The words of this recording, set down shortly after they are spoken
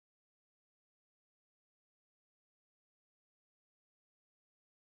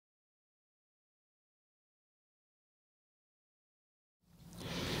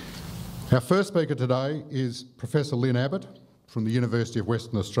Our first speaker today is Professor Lynn Abbott from the University of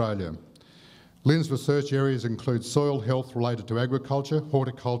Western Australia. Lynn's research areas include soil health related to agriculture,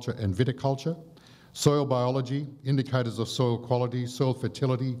 horticulture and viticulture, soil biology, indicators of soil quality, soil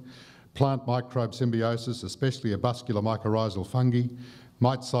fertility, plant microbe symbiosis, especially arbuscular mycorrhizal fungi,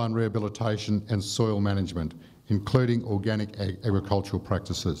 mite sign rehabilitation and soil management, including organic agricultural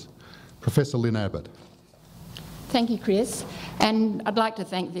practices. Professor Lynn Abbott. Thank you, Chris. And I'd like to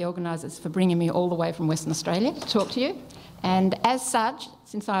thank the organisers for bringing me all the way from Western Australia to talk to you. And as such,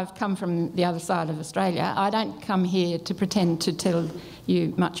 since I've come from the other side of Australia, I don't come here to pretend to tell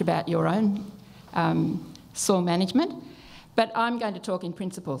you much about your own soil management, but I'm going to talk in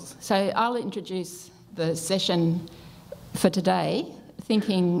principles. So I'll introduce the session for today,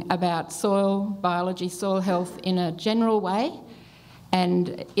 thinking about soil biology, soil health in a general way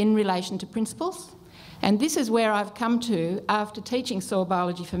and in relation to principles. And this is where I've come to after teaching soil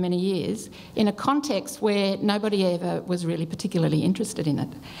biology for many years in a context where nobody ever was really particularly interested in it.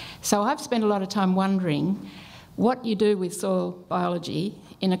 So I've spent a lot of time wondering what you do with soil biology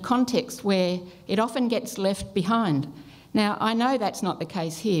in a context where it often gets left behind. Now, I know that's not the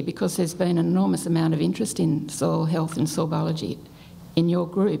case here because there's been an enormous amount of interest in soil health and soil biology in your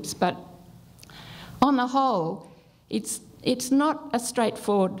groups, but on the whole, it's not a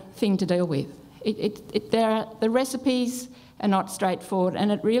straightforward thing to deal with. The recipes are not straightforward,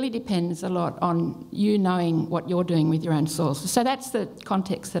 and it really depends a lot on you knowing what you're doing with your own soils. So that's the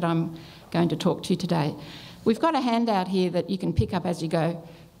context that I'm going to talk to you today. We've got a handout here that you can pick up as you go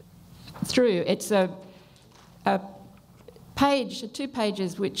through. It's a page, 2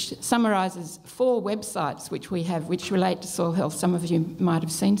 pages, which summarises 4 websites which we have which relate to soil health. Some of you might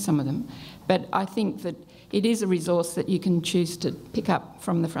have seen some of them, but I think that it is a resource that you can choose to pick up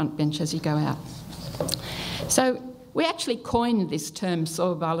from the front bench as you go out. So we actually coined this term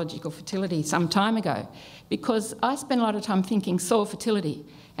soil biological fertility some time ago because I spent a lot of time thinking soil fertility.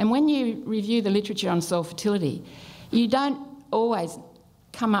 And when you review the literature on soil fertility, you don't always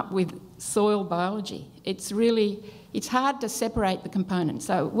come up with soil biology. It's hard to separate the components.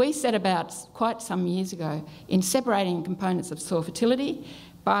 So we set about quite some years ago in separating components of soil fertility,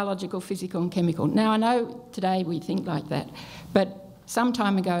 biological, physical and chemical. Now I know today we think like that, but some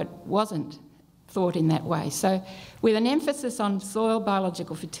time ago it wasn't thought in that way. So with an emphasis on soil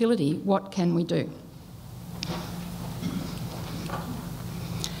biological fertility, what can we do?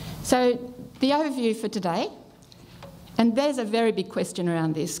 So the overview for today, and there's a very big question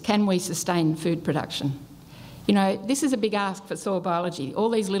around this, can we sustain food production? You know, this is a big ask for soil biology, all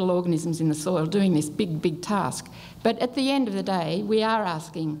these little organisms in the soil doing this big, big task. But at the end of the day, we are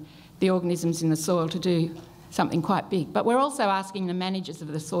asking the organisms in the soil to do something quite big. But we're also asking the managers of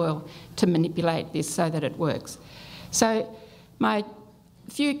the soil to manipulate this so that it works. So my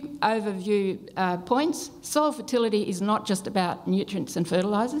few overview points. Soil fertility is not just about nutrients and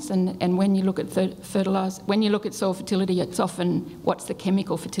fertilisers, and when you look at soil fertility, it's often what's the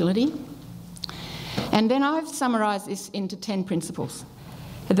chemical fertility. And then I've summarised this into 10 principles.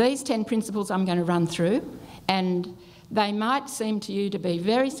 These 10 principles I'm going to run through, and they might seem to you to be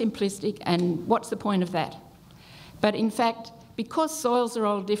very simplistic, and what's the point of that? But in fact, because soils are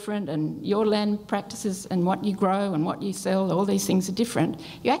all different and your land practices and what you grow and what you sell, all these things are different,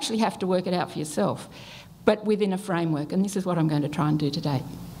 you actually have to work it out for yourself, but within a framework, and this is what I'm going to try and do today.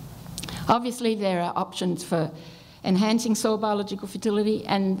 Obviously, there are options for enhancing soil biological fertility,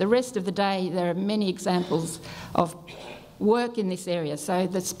 and the rest of the day there are many examples of work in this area. So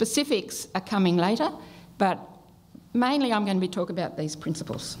the specifics are coming later, but mainly I'm going to be talking about these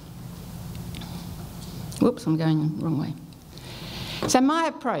principles. Whoops, I'm going the wrong way. So my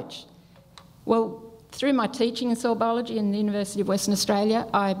approach, well, through my teaching in soil biology in the University of Western Australia,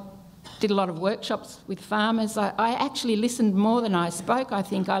 I did a lot of workshops with farmers. I actually listened more than I spoke, I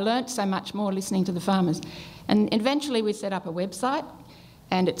think. I learnt so much more listening to the farmers. And eventually we set up a website,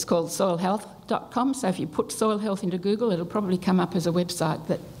 and it's called soilhealth.com. So if you put soil health into Google, it'll probably come up as a website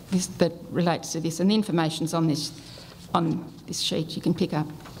that relates to this. And the information's on this sheet you can pick up.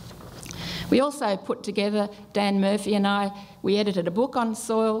 We also put together, Dan Murphy and I, we edited a book on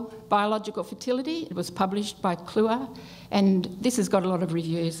soil biological fertility. It was published by CLUA, and this has got a lot of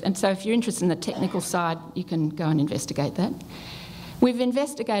reviews. And so if you're interested in the technical side, you can go and investigate that. We've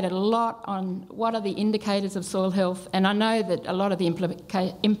investigated a lot on what are the indicators of soil health, and I know that a lot of the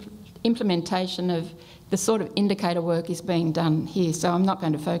implementation of the sort of indicator work is being done here, so I'm not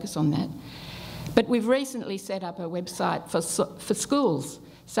going to focus on that. But we've recently set up a website for schools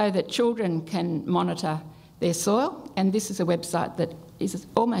so that children can monitor their soil, and this is a website that is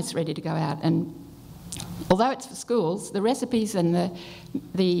almost ready to go out, and although it's for schools, the recipes and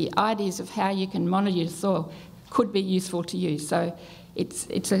the ideas of how you can monitor your soil could be useful to you. So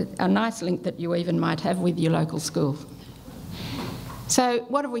it's a nice link that you even might have with your local school. So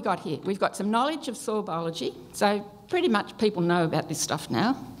what have we got here? We've got some knowledge of soil biology. So pretty much people know about this stuff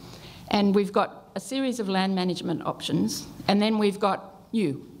now. And we've got a series of land management options. And then we've got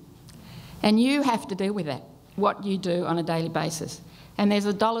you. And you have to deal with that, what you do on a daily basis. And there's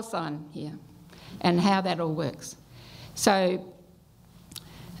a $sign here and how that all works. So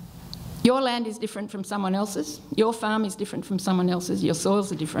your land is different from someone else's, your farm is different from someone else's, your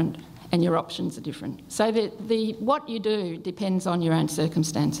soils are different, and your options are different. So what you do depends on your own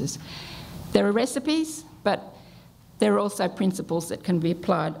circumstances. There are recipes, but there are also principles that can be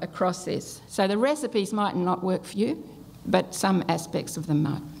applied across this. So the recipes might not work for you, but some aspects of them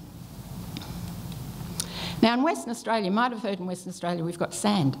might. Now in Western Australia, you might have heard in Western Australia we've got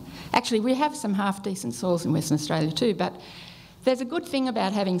sand. Actually, we have some half-decent soils in Western Australia too, but there's a good thing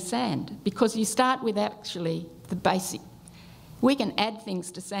about having sand because you start with actually the basic. We can add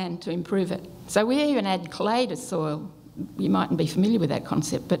things to sand to improve it. So we even add clay to soil. You mightn't be familiar with that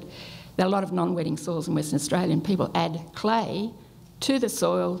concept, but there are a lot of non-wetting soils in Western Australia and people add clay to the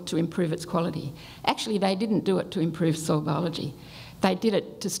soil to improve its quality. Actually, they didn't do it to improve soil biology. They did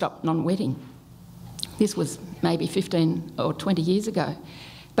it to stop non-wetting. This was maybe 15 or 20 years ago.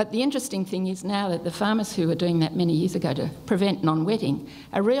 But the interesting thing is now that the farmers who were doing that many years ago to prevent non-wetting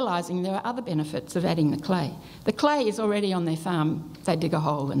are realising there are other benefits of adding the clay. The clay is already on their farm. They dig a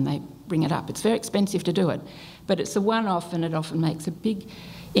hole and they bring it up. It's very expensive to do it, but it's a one-off and it often makes a big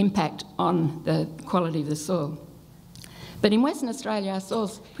impact on the quality of the soil. But in Western Australia, our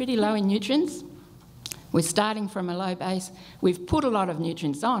soil's pretty low in nutrients. We're starting from a low base. We've put a lot of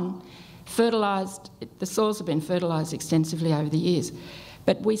nutrients on, fertilised. The soils have been fertilised extensively over the years.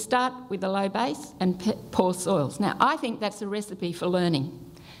 But we start with a low base and poor soils. Now, I think that's a recipe for learning.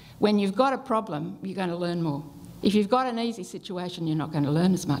 When you've got a problem, you're going to learn more. If you've got an easy situation, you're not going to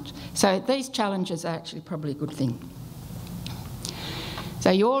learn as much. So these challenges are actually probably a good thing.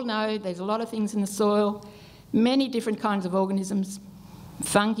 So you all know there's a lot of things in the soil, many different kinds of organisms,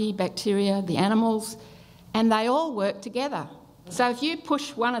 fungi, bacteria, the animals, and they all work together. So if you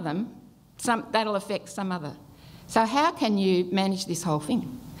push one of them, that'll affect some other. So how can you manage this whole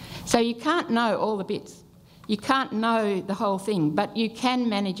thing? So you can't know all the bits. You can't know the whole thing, but you can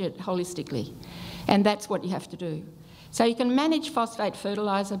manage it holistically. And that's what you have to do. So you can manage phosphate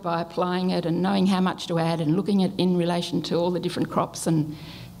fertiliser by applying it and knowing how much to add and looking at in relation to all the different crops and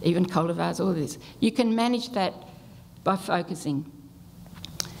even cultivars, all this. You can manage that by focusing.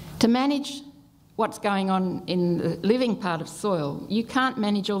 To manage what's going on in the living part of soil, you can't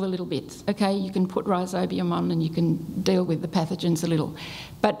manage all the little bits, okay? You can put rhizobium on and you can deal with the pathogens a little.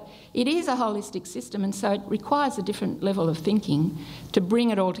 But it is a holistic system, and so it requires a different level of thinking to bring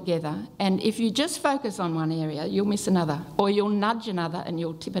it all together. And if you just focus on one area, you'll miss another, or you'll nudge another and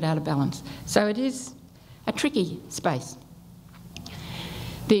you'll tip it out of balance. So it is a tricky space.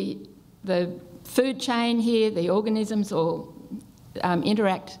 The food chain here, the organisms all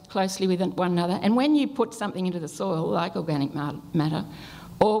interact closely with one another, and when you put something into the soil, like organic matter,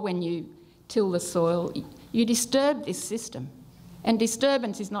 or when you till the soil, you disturb this system. And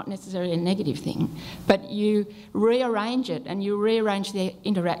disturbance is not necessarily a negative thing, but you rearrange it and you rearrange the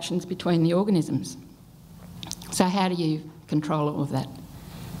interactions between the organisms. So how do you control all of that?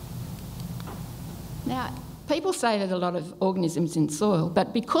 Now, people say there's a lot of organisms in soil,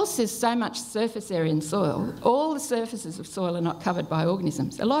 but because there's so much surface area in soil, all the surfaces of soil are not covered by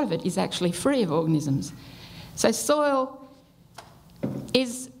organisms. A lot of it is actually free of organisms. So soil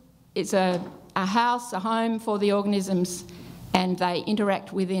is a house, a home for the organisms, and they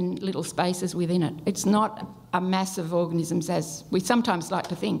interact within little spaces within it. It's not a mass of organisms as we sometimes like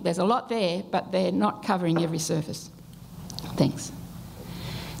to think. There's a lot there, but they're not covering every surface. Thanks.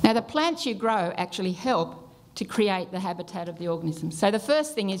 Now, the plants you grow actually help to create the habitat of the organisms. So the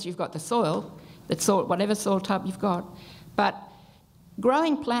first thing is you've got the soil, whatever soil type you've got, but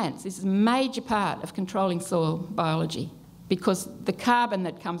growing plants is a major part of controlling soil biology because the carbon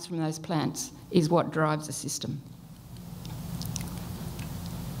that comes from those plants is what drives the system.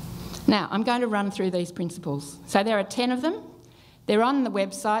 Now, I'm going to run through these principles. So there are 10 of them. They're on the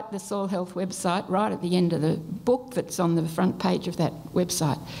website, the Soil Health website, right at the end of the book that's on the front page of that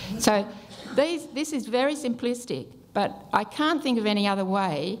website. So this is very simplistic, but I can't think of any other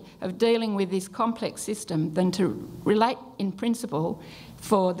way of dealing with this complex system than to relate in principle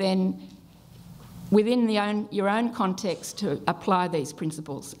for then within your own context to apply these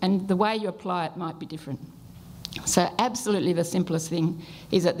principles. And the way you apply it might be different. So absolutely the simplest thing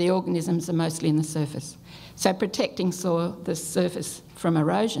is that the organisms are mostly in the surface. So protecting soil, the surface from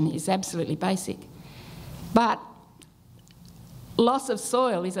erosion is absolutely basic. But loss of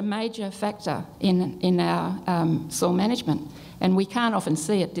soil is a major factor in our soil management, and we can't often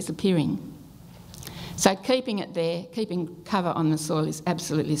see it disappearing. So keeping it there, keeping cover on the soil is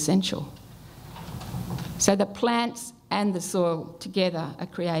absolutely essential. So the plants and the soil together are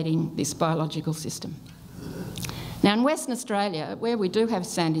creating this biological system. Now in Western Australia, where we do have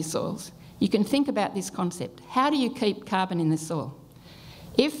sandy soils, you can think about this concept. How do you keep carbon in the soil?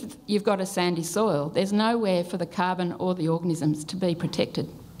 If you've got a sandy soil, there's nowhere for the carbon or the organisms to be protected.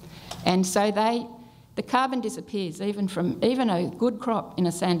 And so the carbon disappears. Even a good crop in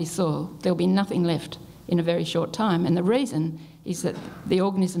a sandy soil, there'll be nothing left in a very short time. And the reason is that the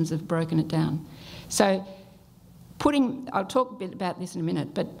organisms have broken it down. So I'll talk a bit about this in a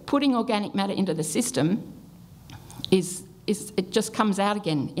minute, but putting organic matter into the system it just comes out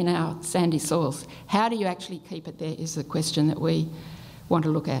again in our sandy soils. How do you actually keep it there is the question that we want to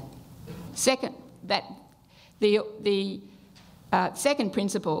look at. Second, the second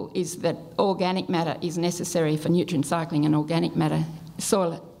principle is that organic matter is necessary for nutrient cycling and organic matter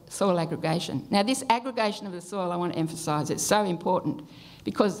soil aggregation. Now this aggregation of the soil I want to emphasise, it's so important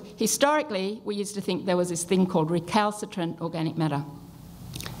because historically we used to think there was this thing called recalcitrant organic matter.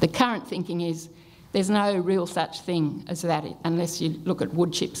 The current thinking is there's no real such thing as that unless you look at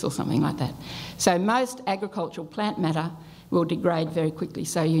wood chips or something like that. So most agricultural plant matter will degrade very quickly.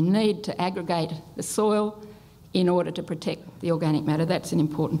 So you need to aggregate the soil in order to protect the organic matter. That's an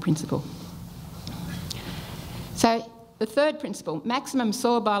important principle. So the third principle, maximum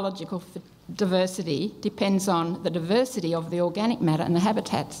soil biological diversity depends on the diversity of the organic matter and the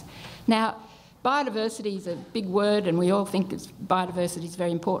habitats. Now, biodiversity is a big word and we all think biodiversity is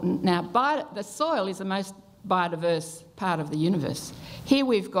very important. Now, the soil is the most biodiverse part of the universe. Here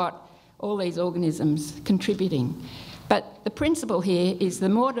we've got all these organisms contributing. But the principle here is the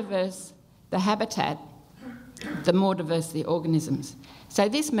more diverse the habitat, the more diverse the organisms. So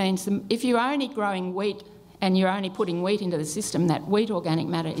this means if you're only growing wheat and you're only putting wheat into the system, that wheat organic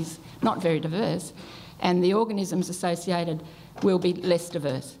matter is not very diverse and the organisms associated will be less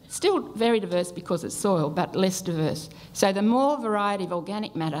diverse. Still very diverse because it's soil, but less diverse. So the more variety of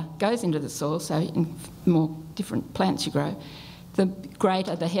organic matter goes into the soil, so in more different plants you grow, the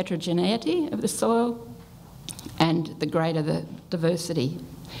greater the heterogeneity of the soil and the greater the diversity.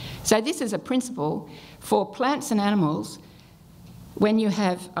 So this is a principle for plants and animals when you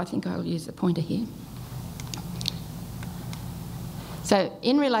have, I think I'll use the pointer here. So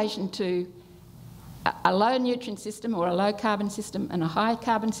in relation to a low nutrient system or a low carbon system and a high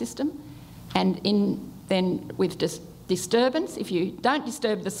carbon system, and then with disturbance, if you don't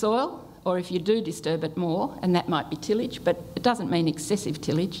disturb the soil or if you do disturb it more, and that might be tillage, but it doesn't mean excessive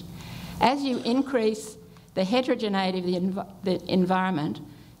tillage, as you increase the heterogeneity of the environment,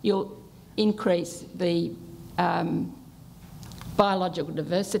 you'll increase the biological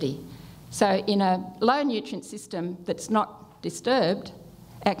diversity. So in a low nutrient system that's not disturbed,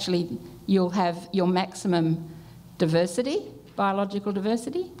 actually you'll have your maximum diversity, biological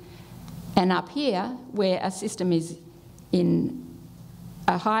diversity, and up here, where a system is in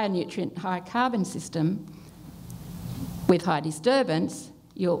a higher nutrient, higher carbon system with high disturbance,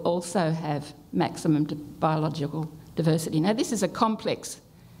 you'll also have maximum biological diversity. Now this is a complex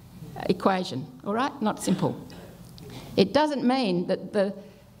equation, all right? Not simple. It doesn't mean that the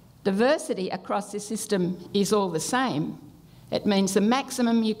diversity across this system is all the same. It means the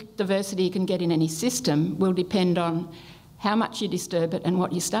maximum diversity you can get in any system will depend on how much you disturb it and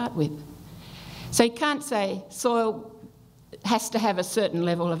what you start with. So you can't say soil has to have a certain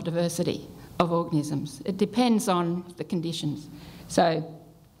level of diversity of organisms. It depends on the conditions. So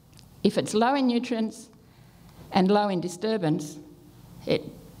if it's low in nutrients and low in disturbance, it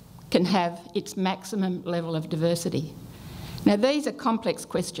can have its maximum level of diversity. Now these are complex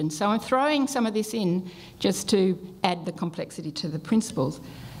questions, so I'm throwing some of this in just to add the complexity to the principles.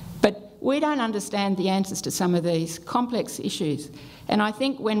 But we don't understand the answers to some of these complex issues. And I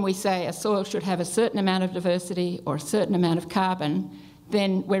think when we say a soil should have a certain amount of diversity or a certain amount of carbon,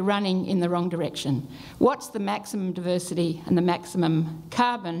 then we're running in the wrong direction. What's the maximum diversity and the maximum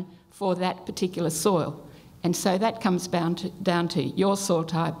carbon for that particular soil? And so that comes down to your soil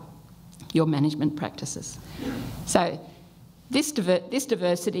type, your management practices. So this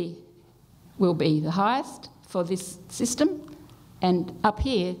diversity will be the highest for this system, and up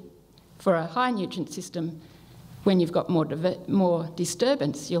here, for a high nutrient system, when you've got more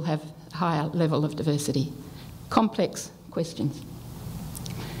disturbance, you'll have a higher level of diversity. Complex questions.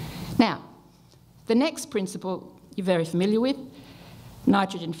 Now, The next principle you're very familiar with,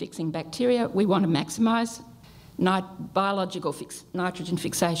 nitrogen-fixing bacteria. We want to maximise biological nitrogen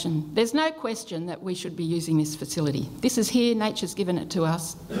fixation. There's no question that we should be using this facility. This is here, nature's given it to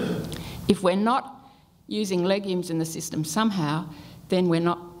us. If we're not using legumes in the system somehow, then we're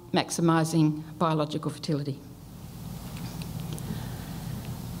not maximising biological fertility.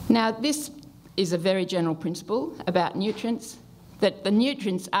 Now, this is a very general principle about nutrients, that the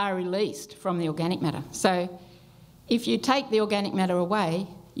nutrients are released from the organic matter. So if you take the organic matter away,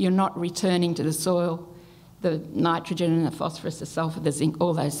 you're not returning to the soil the nitrogen and the phosphorus, the sulphur, the zinc,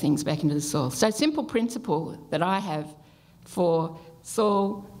 all those things back into the soil. So simple principle that I have for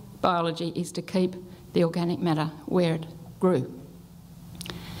soil biology is to keep the organic matter where it grew.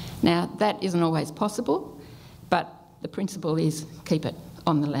 Now, that isn't always possible, but the principle is keep it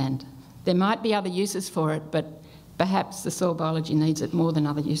on the land. There might be other uses for it, but perhaps the soil biology needs it more than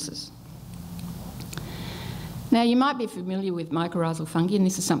other uses. Now, you might be familiar with mycorrhizal fungi, and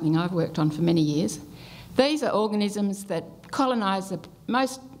this is something I've worked on for many years. These are organisms that colonise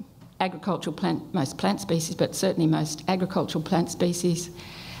most plant species, but certainly most agricultural plant species.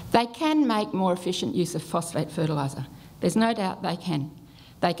 They can make more efficient use of phosphate fertiliser. There's no doubt they can.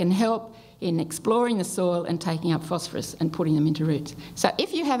 They can help in exploring the soil and taking up phosphorus and putting them into roots. So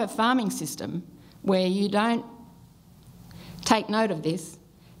if you have a farming system where you don't take note of this,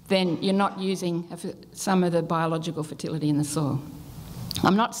 then you're not using some of the biological fertility in the soil.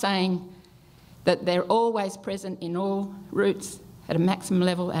 I'm not saying that they're always present in all roots at a maximum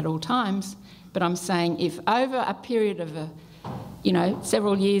level at all times, but I'm saying if over a period of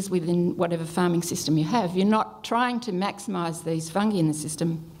several years within whatever farming system you have, you're not trying to maximise these fungi in the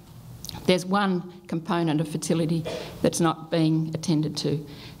system, there's one component of fertility that's not being attended to,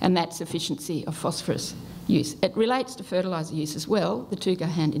 and that's efficiency of phosphorus use. It relates to fertiliser use as well. The two go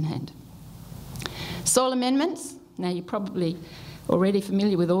hand in hand. Soil amendments. Now, you're probably already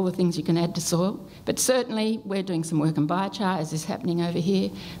familiar with all the things you can add to soil, but certainly we're doing some work in biochar, as is happening over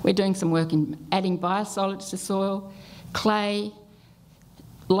here. We're doing some work in adding biosolids to soil, clay,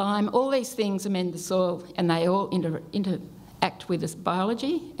 lime. All these things amend the soil, and they all interact with this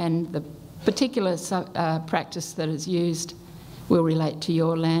biology, and the particular practice that is used will relate to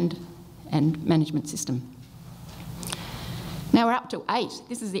your land and management system. Now we're up to 8.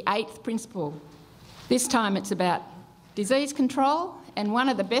 This is the 8th principle. This time it's about disease control, and one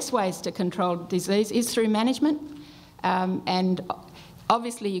of the best ways to control disease is through management. And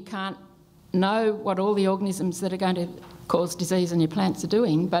obviously you can't know what all the organisms that are going to cause disease in your plants are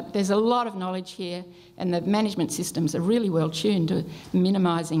doing, but there's a lot of knowledge here, and the management systems are really well tuned to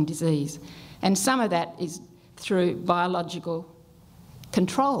minimising disease. And some of that is through biological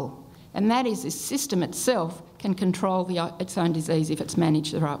control, and that is the system itself can control its own disease if it's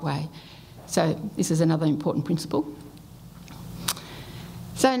managed the right way. So this is another important principle.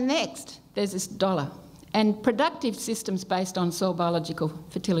 So next, there's this dollar. And productive systems based on soil biological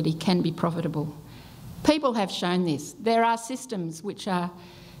fertility can be profitable. People have shown this. There are systems which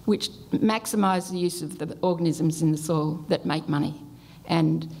maximise the use of the organisms in the soil that make money.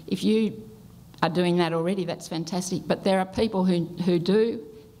 And if you are doing that already, that's fantastic. But there are people who do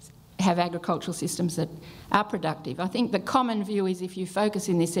have agricultural systems that are productive. I think the common view is if you focus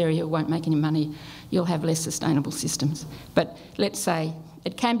in this area, you won't make any money, you'll have less sustainable systems. But let's say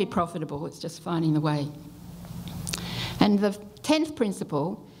it can be profitable, it's just finding the way. And the 10th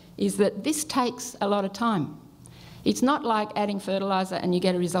principle is that this takes a lot of time. It's not like adding fertiliser and you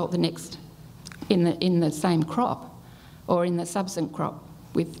get a result in the same crop or in the subsequent crop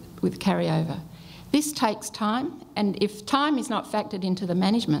with carryover. This takes time, and if time is not factored into the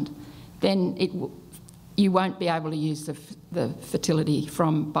management, then you won't be able to use the fertility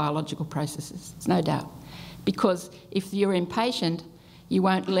from biological processes, there's no doubt. Because if you're impatient, you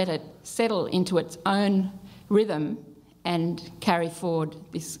won't let it settle into its own rhythm and carry forward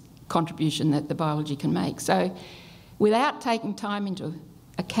this contribution that the biology can make. So without taking time into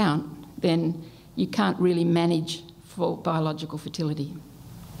account, then you can't really manage for biological fertility.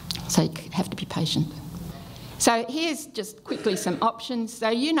 So you have to be patient. So here's just quickly some options. So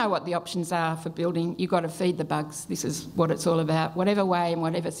you know what the options are for building. You've got to feed the bugs. This is what it's all about. Whatever way and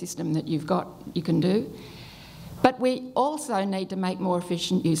whatever system that you've got, you can do. But we also need to make more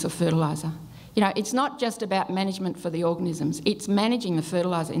efficient use of fertiliser. You know, it's not just about management for the organisms, it's managing the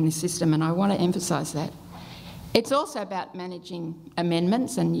fertiliser in the system, and I want to emphasise that. It's also about managing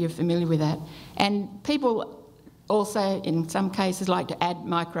amendments, and you're familiar with that. And people also, in some cases, like to add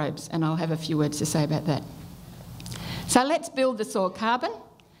microbes, and I'll have a few words to say about that. So let's build the soil carbon.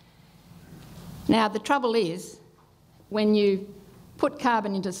 Now, the trouble is, when you put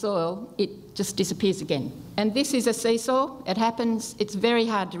carbon into soil, it just disappears again. And this is a sea soil. It happens, it's very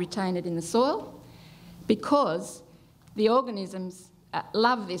hard to retain it in the soil because the organisms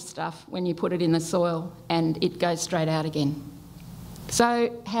love this stuff when you put it in the soil and it goes straight out again.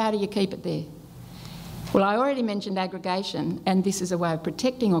 So how do you keep it there? Well, I already mentioned aggregation, and this is a way of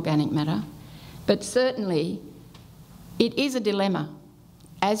protecting organic matter, but certainly it is a dilemma.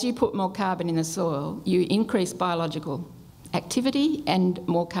 As you put more carbon in the soil, you increase biological activity and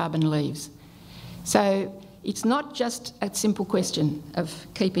more carbon leaves. So it's not just a simple question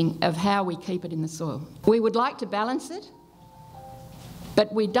of how we keep it in the soil. We would like to balance it,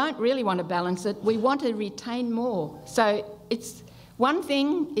 but we don't really want to balance it. We want to retain more. So it's one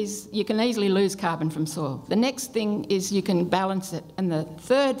thing is you can easily lose carbon from soil. The next thing is you can balance it. And the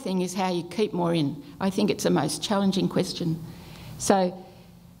third thing is how you keep more in. I think it's the most challenging question. So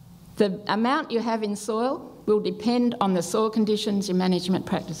the amount you have in soil will depend on the soil conditions, your management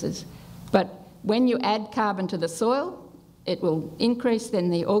practices. But when you add carbon to the soil, it will increase,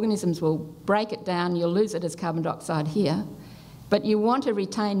 then the organisms will break it down, you'll lose it as carbon dioxide here, but you want to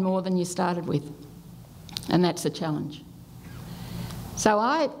retain more than you started with, and that's a challenge. So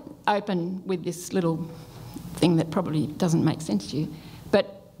I open with this little thing that probably doesn't make sense to you,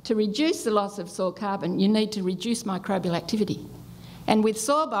 but to reduce the loss of soil carbon, you need to reduce microbial activity. And with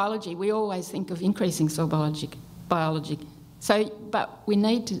soil biology, we always think of increasing soil biology. So, but we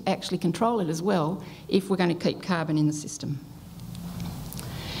need to actually control it as well if we're going to keep carbon in the system.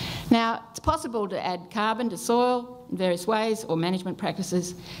 Now, it's possible to add carbon to soil in various ways or management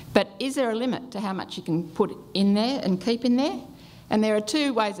practices, but is there a limit to how much you can put in there and keep in there? And there are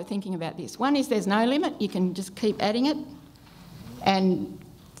two ways of thinking about this. One is there's no limit, you can just keep adding it, and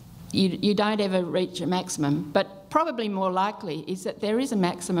you don't ever reach a maximum, but probably more likely is that there is a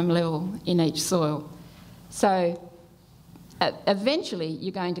maximum level in each soil. So eventually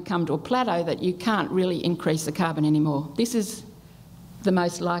you're going to come to a plateau that you can't really increase the carbon anymore. This is the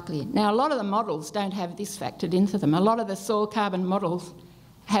most likely. Now, a lot of the models don't have this factored into them. A lot of the soil carbon models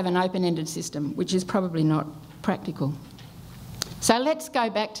have an open-ended system, which is probably not practical. So let's go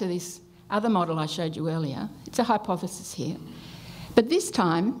back to this other model I showed you earlier. It's a hypothesis here. But this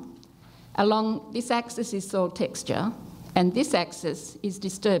time, along this axis is soil texture, and this axis is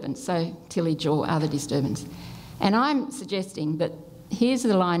disturbance, so tillage or other disturbance. And I'm suggesting that here's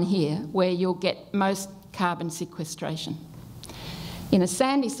the line here where you'll get most carbon sequestration. In a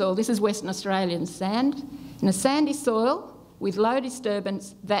sandy soil, this is Western Australian sand, in a sandy soil with low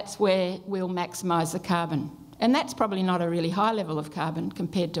disturbance, that's where we'll maximise the carbon. And that's probably not a really high level of carbon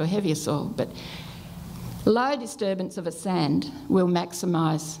compared to a heavier soil, but low disturbance of a sand will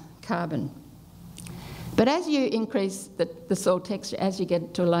maximise carbon. But as you increase the soil texture, as you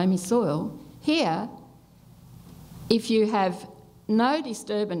get to a loamy soil, here, if you have no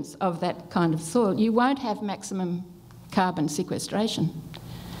disturbance of that kind of soil, you won't have maximum carbon sequestration.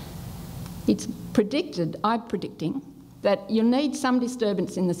 It's predicted, I'm predicting, that you'll need some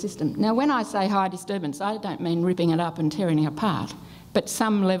disturbance in the system. Now, when I say high disturbance, I don't mean ripping it up and tearing it apart, but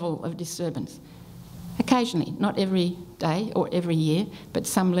some level of disturbance. Occasionally, not every day or every year, but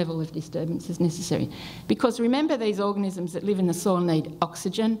some level of disturbance is necessary. Because remember, these organisms that live in the soil need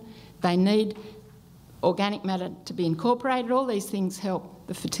oxygen, they need organic matter to be incorporated, all these things help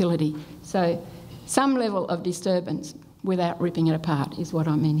the fertility. So some level of disturbance without ripping it apart is what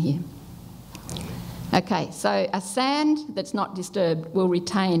I mean here. Okay, so a sand that's not disturbed will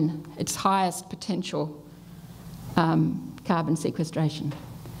retain its highest potential carbon sequestration.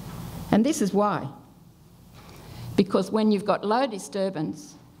 And this is why. Because when you've got low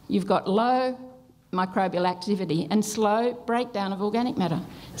disturbance, you've got low microbial activity and slow breakdown of organic matter.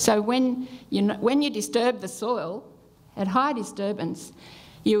 So when you disturb the soil at high disturbance,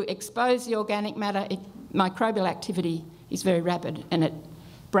 you expose the organic matter, microbial activity is very rapid and it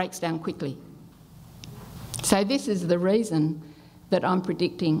breaks down quickly. So this is the reason that I'm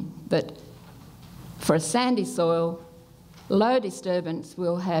predicting that for a sandy soil, low disturbance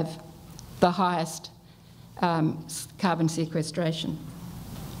will have the highest carbon sequestration.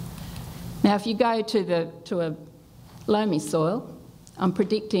 Now, if you go to a loamy soil, I'm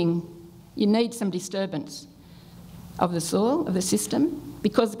predicting you need some disturbance of the soil, of the system,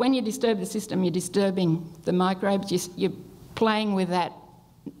 because when you disturb the system, you're disturbing the microbes, you're playing with that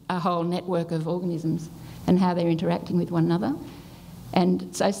a whole network of organisms and how they're interacting with one another.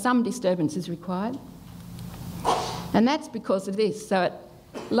 And so some disturbance is required. And that's because of this. So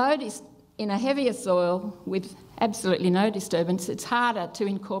in a heavier soil with absolutely no disturbance, it's harder to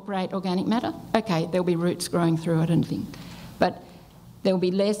incorporate organic matter. Okay, there'll be roots growing through it and things, but there'll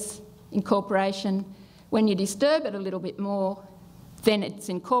be less incorporation. When you disturb it a little bit more, then it's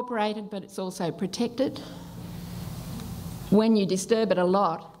incorporated, but it's also protected. When you disturb it a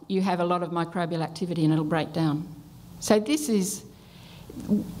lot, you have a lot of microbial activity and it'll break down. So this is,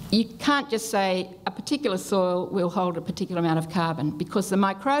 you can't just say a particular soil will hold a particular amount of carbon, because the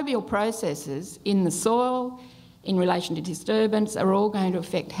microbial processes in the soil in relation to disturbance are all going to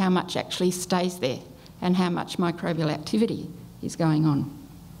affect how much actually stays there and how much microbial activity is going on.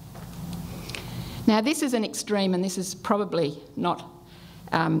 Now, this is an extreme, and this is probably not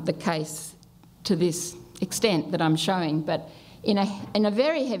the case to this extent that I'm showing, but in a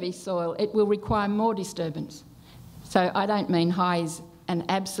very heavy soil, it will require more disturbance. So I don't mean high is an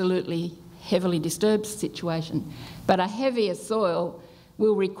absolutely heavily disturbed situation, but a heavier soil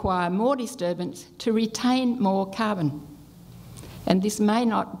will require more disturbance to retain more carbon. And this may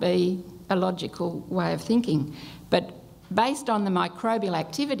not be a logical way of thinking, but based on the microbial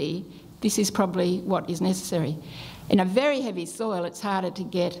activity, this is probably what is necessary. In a very heavy soil, it's harder to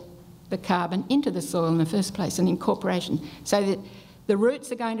get the carbon into the soil in the first place, and incorporation. So that the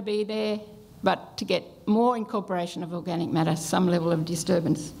roots are going to be there, but to get more incorporation of organic matter, some level of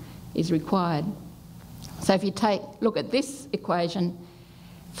disturbance is required. So if you look at this equation,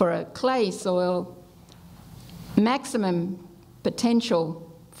 for a clay soil, maximum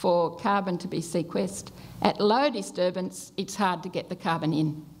potential for carbon to be sequestered. At low disturbance, it's hard to get the carbon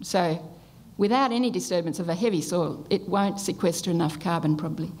in. So without any disturbance of a heavy soil, it won't sequester enough carbon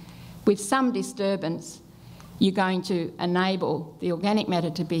probably. With some disturbance, you're going to enable the organic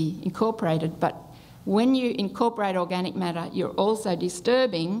matter to be incorporated, but when you incorporate organic matter, you're also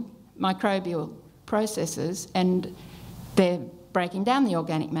disturbing microbial processes and they're breaking down the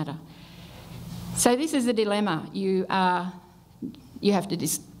organic matter. So this is a dilemma. You have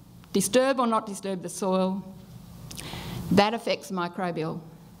to disturb or not disturb the soil. That affects microbial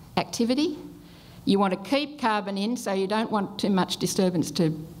activity. You want to keep carbon in, so you don't want too much disturbance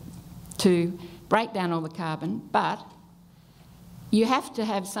to break down all the carbon, but you have to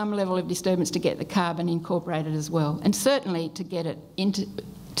have some level of disturbance to get the carbon incorporated as well, and certainly to get it into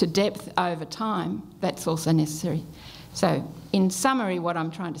depth over time, that's also necessary. So in summary, what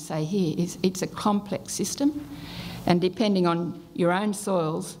I'm trying to say here is it's a complex system, and depending on your own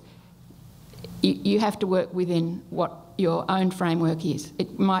soils, you have to work within what your own framework is.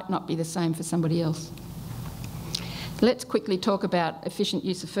 It might not be the same for somebody else. Let's quickly talk about efficient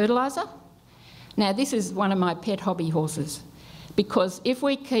use of fertiliser. Now, this is one of my pet hobby horses, because if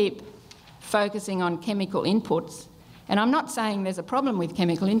we keep focusing on chemical inputs, and I'm not saying there's a problem with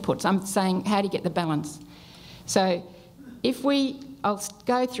chemical inputs, I'm saying how do you get the balance? So I'll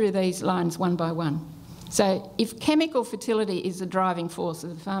go through these lines one by one. So if chemical fertility is the driving force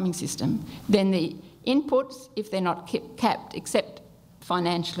of the farming system, then the inputs, if they're not capped, except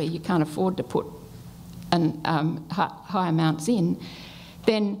financially, you can't afford to put high amounts in,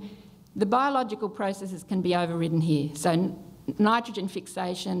 then the biological processes can be overridden here. So nitrogen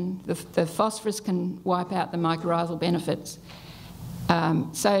fixation, the phosphorus can wipe out the mycorrhizal benefits.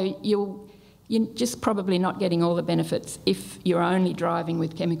 So you're just probably not getting all the benefits if you're only driving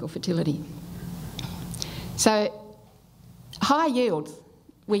with chemical fertility. So high yields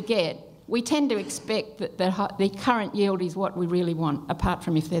we tend to expect that the current yield is what we really want, apart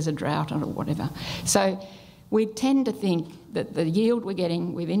from if there's a drought or whatever. So we tend to think that the yield we're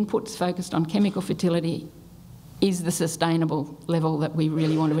getting with inputs focused on chemical fertility is the sustainable level that we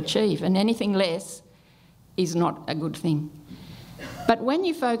really want to achieve, and anything less is not a good thing. But when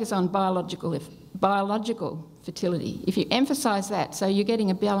you focus on biological fertility, if you emphasise that, so you're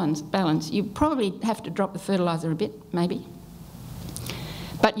getting a balance, you probably have to drop the fertiliser a bit, maybe.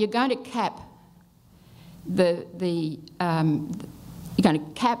 But you're going to cap the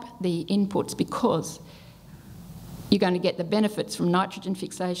inputs, because you're going to get the benefits from nitrogen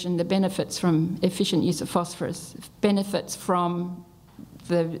fixation, the benefits from efficient use of phosphorus, benefits from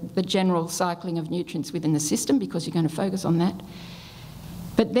the general cycling of nutrients within the system, because you're going to focus on that.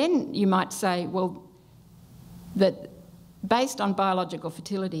 But then you might say, well, that based on biological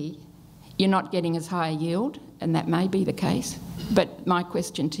fertility, you're not getting as high a yield, and that may be the case. But my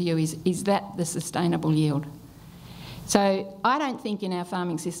question to you is that the sustainable yield? So I don't think in our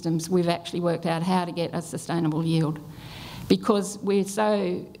farming systems we've actually worked out how to get a sustainable yield, because we're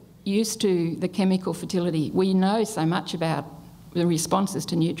so used to the chemical fertility. We know so much about the responses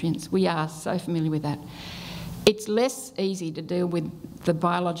to nutrients. We are so familiar with that. It's less easy to deal with the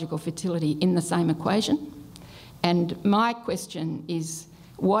biological fertility in the same equation. And my question is,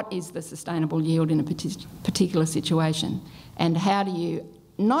 what is the sustainable yield in a particular situation? And how do you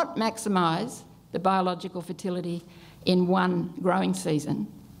not maximise the biological fertility in one growing season,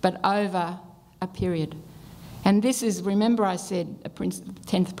 but over a period? And this is, remember I said the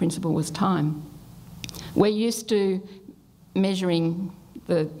 10th principle was time. We're used to measuring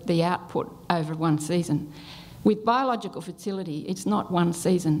the output over one season. With biological fertility, it's not one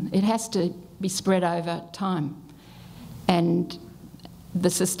season. It has to be spread over time. And the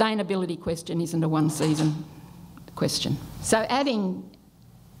sustainability question isn't a one-season question. So adding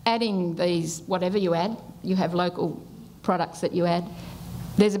these, whatever you add, you have local products that you add.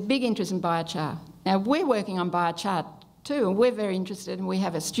 There's a big interest in biochar. Now, we're working on biochar too, and we're very interested, and we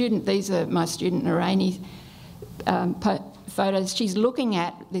have a student, these are my student Narani photos. She's looking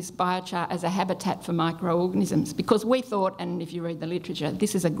at this biochar as a habitat for microorganisms, because we thought, and if you read the literature,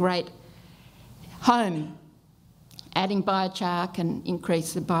 this is a great home. Adding biochar can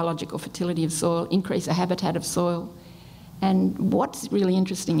increase the biological fertility of soil, increase the habitat of soil. And what's really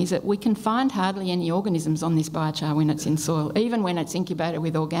interesting is that we can find hardly any organisms on this biochar when it's in soil, even when it's incubated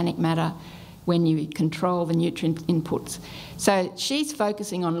with organic matter, when you control the nutrient inputs. So she's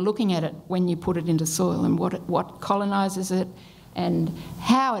focusing on looking at it when you put it into soil and what colonises it and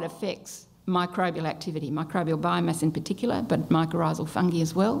how it affects microbial activity, microbial biomass in particular, but mycorrhizal fungi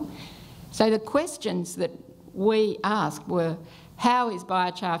as well. So the questions that we asked were, how is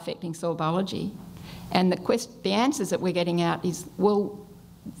biochar affecting soil biology? And the answers that we're getting out is, well,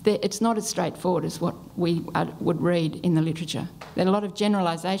 it's not as straightforward as what we would read in the literature. There are a lot of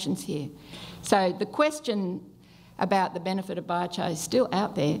generalisations here. So the question about the benefit of biochar is still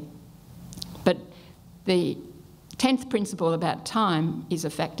out there, but the 10th principle about time is a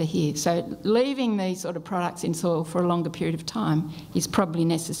factor here. So leaving these sort of products in soil for a longer period of time is probably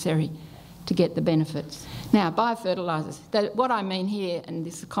necessary to get the benefits. Now, biofertilisers. What I mean here, and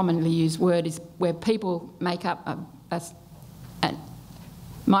this is a commonly used word, is where people make up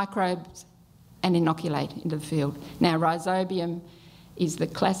microbes and inoculate into the field. Now, rhizobium is the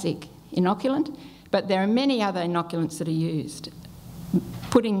classic inoculant, but there are many other inoculants that are used.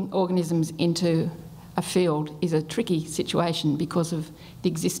 Putting organisms into a field is a tricky situation because of the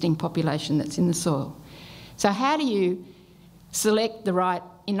existing population that's in the soil. So how do you select the right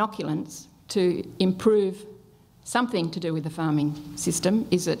inoculants to improve something to do with the farming system?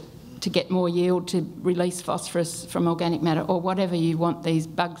 Is it to get more yield, to release phosphorus from organic matter, or whatever you want these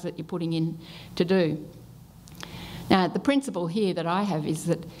bugs that you're putting in to do? Now, the principle here that I have is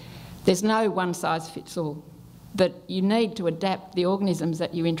that there's no one-size-fits-all, that you need to adapt the organisms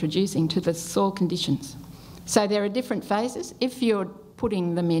that you're introducing to the soil conditions. So there are different phases. If you're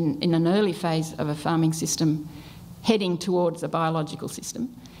putting them in an early phase of a farming system heading towards a biological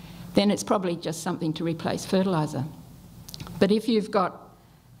system, then it's probably just something to replace fertiliser. But if you've got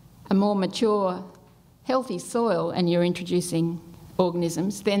a more mature, healthy soil and you're introducing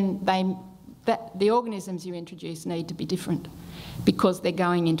organisms, then the organisms you introduce need to be different because they're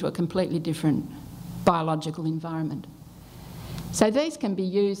going into a completely different biological environment. So these can be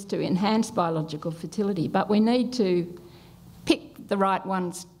used to enhance biological fertility, but we need to pick the right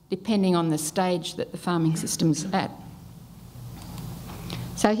ones depending on the stage that the farming system's at.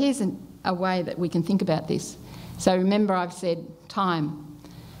 So here's a way that we can think about this. So remember I've said time,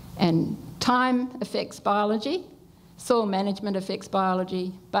 and time affects biology, soil management affects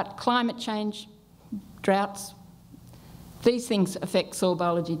biology, but climate change, droughts, these things affect soil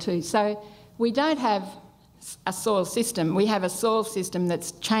biology too. So we don't have a soil system, we have a soil system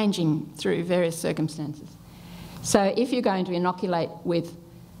that's changing through various circumstances. So if you're going to inoculate with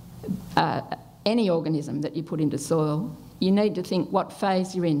any organism that you put into soil, you need to think what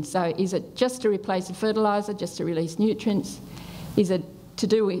phase you're in. So is it just to replace a fertiliser, just to release nutrients? Is it to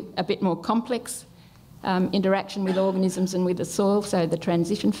do with a bit more complex interaction with organisms and with the soil, so the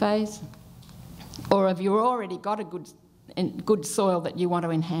transition phase? Or have you already got a good soil that you want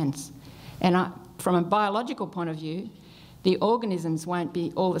to enhance? And from a biological point of view, the organisms won't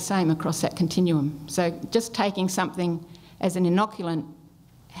be all the same across that continuum. So just taking something as an inoculant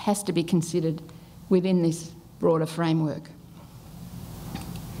has to be considered within this broader framework.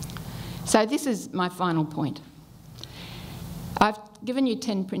 So this is my final point. I've given you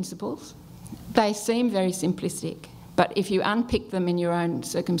 10 principles. They seem very simplistic, but if you unpick them in your own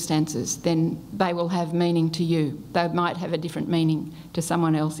circumstances, then they will have meaning to you. They might have a different meaning to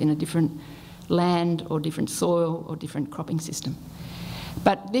someone else in a different land or different soil or different cropping system.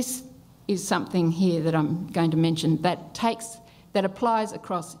 But this is something here that I'm going to mention that applies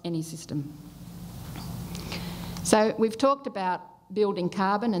across any system. So we've talked about building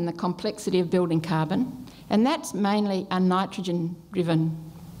carbon and the complexity of building carbon, and that's mainly a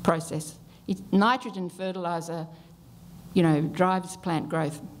nitrogen-driven process. Nitrogen fertiliser, drives plant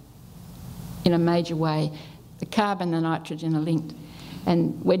growth in a major way. The carbon and nitrogen are linked.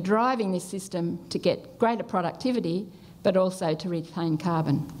 And we're driving this system to get greater productivity, but also to retain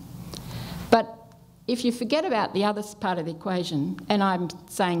carbon. But if you forget about the other part of the equation, and I'm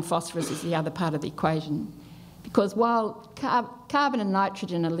saying phosphorus is the other part of the equation, because while carbon and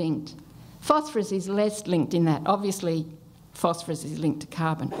nitrogen are linked, phosphorus is less linked in that. Obviously, phosphorus is linked to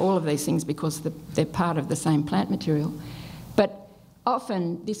carbon, all of these things, because they're part of the same plant material. But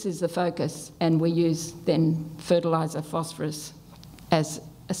often this is the focus, and we use then fertiliser phosphorus as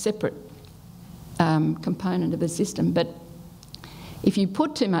a separate component of the system. But if you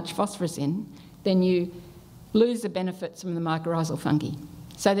put too much phosphorus in, then you lose the benefits from the mycorrhizal fungi.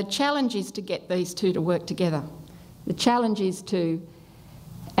 So the challenge is to get these two to work together. The challenge is to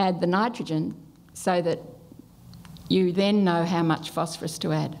add the nitrogen so that you then know how much phosphorus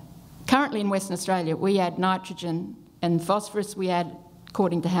to add. Currently in Western Australia, we add nitrogen and phosphorus we add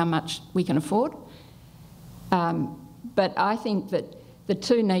according to how much we can afford. But I think that the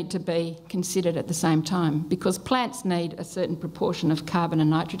two need to be considered at the same time, because plants need a certain proportion of carbon and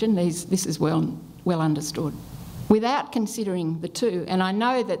nitrogen. This is well understood. Without considering the two, and I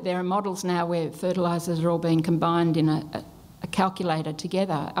know that there are models now where fertilisers are all being combined in a calculator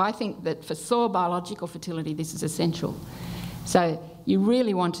together, I think that for soil biological fertility this is essential. So you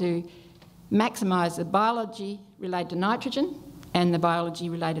really want to maximise the biology related to nitrogen and the biology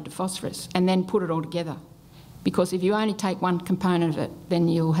related to phosphorus, and then put it all together. Because if you only take one component of it, then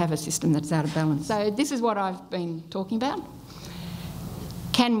you'll have a system that's out of balance. So this is what I've been talking about.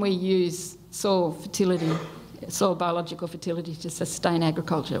 Can we use soil fertility, soil biological fertility, to sustain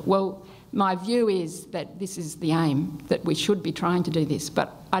agriculture? Well, my view is that this is the aim, that we should be trying to do this,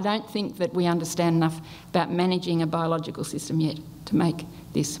 but I don't think that we understand enough about managing a biological system yet to make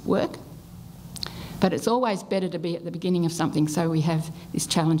this work. But it's always better to be at the beginning of something, so we have this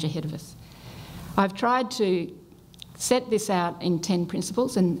challenge ahead of us. I've tried to set this out in 10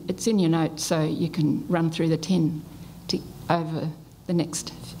 principles, and it's in your notes, so you can run through the 10 over the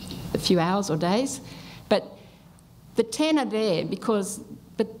next few hours or days. But the 10 are there because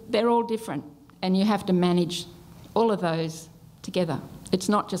they're all different, and you have to manage all of those together. It's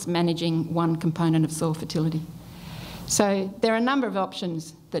not just managing one component of soil fertility. So there are a number of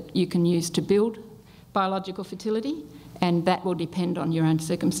options that you can use to build biological fertility, and that will depend on your own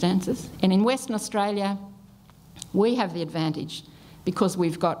circumstances. And in Western Australia, we have the advantage because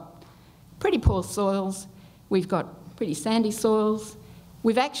we've got pretty poor soils, we've got pretty sandy soils.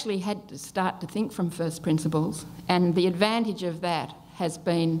 We've actually had to start to think from first principles, and the advantage of that has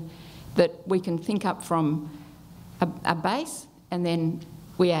been that we can think up from a base, and then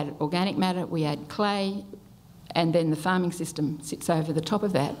we add organic matter, we add clay, and then the farming system sits over the top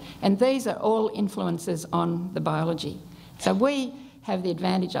of that. And these are all influences on the biology. So we have the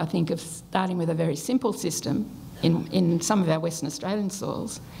advantage, I think, of starting with a very simple system in some of our Western Australian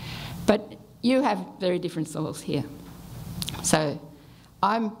soils, but you have very different soils here. So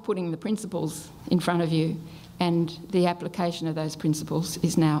I'm putting the principles in front of you, and the application of those principles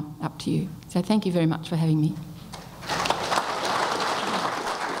is now up to you. So thank you very much for having me.